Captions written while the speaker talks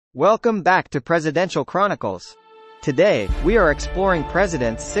Welcome back to Presidential Chronicles. Today, we are exploring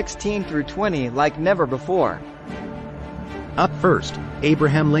presidents 16 through 20 like never before. Up first,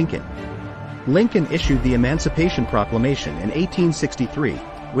 Abraham Lincoln. Lincoln issued the Emancipation Proclamation in 1863,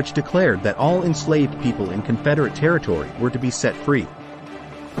 which declared that all enslaved people in Confederate territory were to be set free.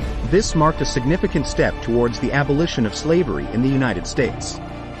 This marked a significant step towards the abolition of slavery in the United States.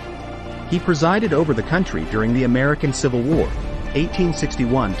 He presided over the country during the American Civil War,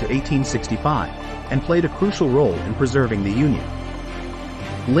 1861 to 1865, and played a crucial role in preserving the Union.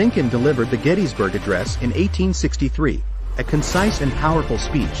 Lincoln delivered the Gettysburg Address in 1863, a concise and powerful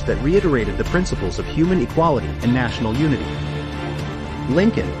speech that reiterated the principles of human equality and national unity.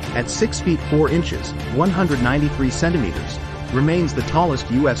 Lincoln, at 6 feet 4 inches, 193 centimeters, remains the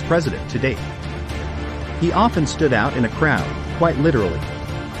tallest U.S. president to date. He often stood out in a crowd, quite literally.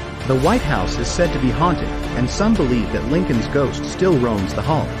 The White House is said to be haunted, and some believe that Lincoln's ghost still roams the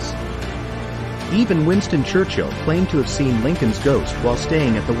halls. Even Winston Churchill claimed to have seen Lincoln's ghost while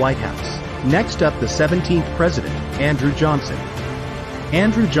staying at the White House. Next up, the 17th president, Andrew Johnson.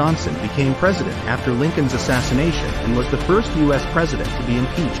 Andrew Johnson became president after Lincoln's assassination and was the first U.S. president to be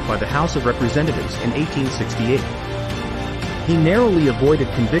impeached by the House of Representatives in 1868. He narrowly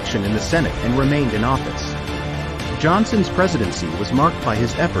avoided conviction in the Senate and remained in office. Johnson's presidency was marked by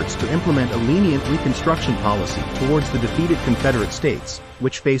his efforts to implement a lenient Reconstruction policy towards the defeated Confederate States,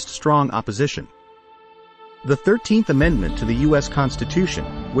 which faced strong opposition. The 13th Amendment to the U.S. Constitution,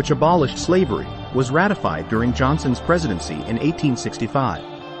 which abolished slavery, was ratified during Johnson's presidency in 1865.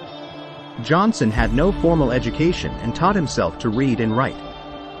 Johnson had no formal education and taught himself to read and write.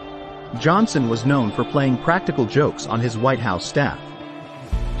 Johnson was known for playing practical jokes on his White House staff.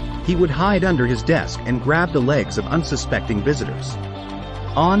 He would hide under his desk and grab the legs of unsuspecting visitors.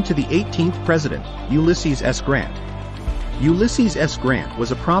 On to the 18th president, Ulysses S. Grant. Ulysses S. Grant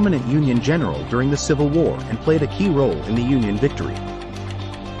was a prominent Union general during the Civil War and played a key role in the Union victory.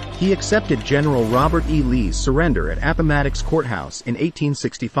 He accepted General Robert E. Lee's surrender at Appomattox Courthouse in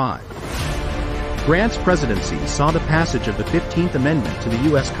 1865. Grant's presidency saw the passage of the 15th Amendment to the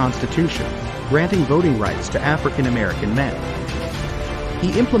U.S. Constitution, granting voting rights to African American men.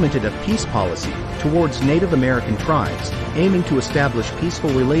 He implemented a peace policy towards Native American tribes, aiming to establish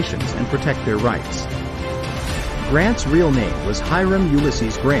peaceful relations and protect their rights. Grant's real name was Hiram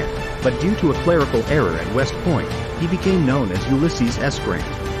Ulysses Grant, but due to a clerical error at West Point, he became known as Ulysses S. Grant.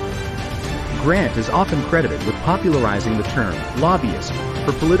 Grant is often credited with popularizing the term lobbyist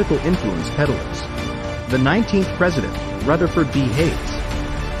for political influence peddlers. The 19th president, Rutherford B. Hayes.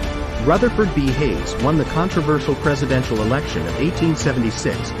 Rutherford B. Hayes won the controversial presidential election of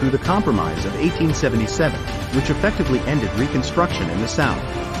 1876 through the Compromise of 1877, which effectively ended Reconstruction in the South.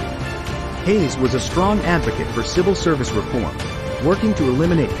 Hayes was a strong advocate for civil service reform, working to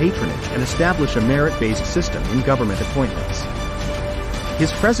eliminate patronage and establish a merit-based system in government appointments.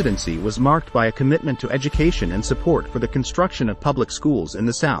 His presidency was marked by a commitment to education and support for the construction of public schools in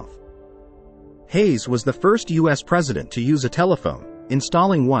the South. Hayes was the first U.S. president to use a telephone,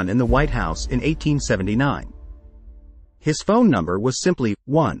 installing one in the White House in 1879. His phone number was simply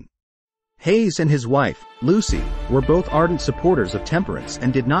 1. Hayes and his wife, Lucy, were both ardent supporters of temperance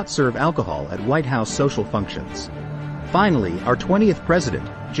and did not serve alcohol at White House social functions. Finally, our 20th president,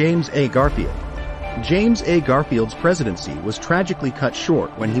 James A. Garfield. James A. Garfield's presidency was tragically cut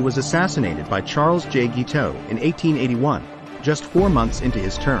short when he was assassinated by Charles J. Guiteau in 1881, just 4 months into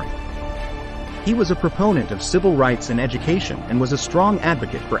his term. He was a proponent of civil rights and education and was a strong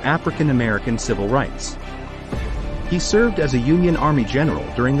advocate for African American civil rights. He served as a Union Army general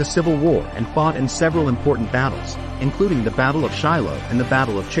during the Civil War and fought in several important battles, including the Battle of Shiloh and the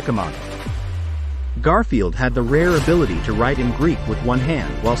Battle of Chickamauga. Garfield had the rare ability to write in Greek with one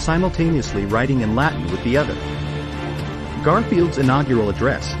hand while simultaneously writing in Latin with the other. Garfield's inaugural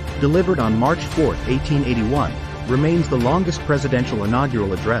address, delivered on March 4, 1881, remains the longest presidential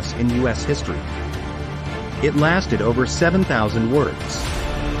inaugural address in U.S. history. It lasted over 7,000 words.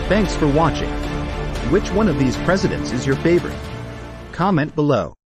 Thanks for watching. Which one of these presidents is your favorite? Comment below.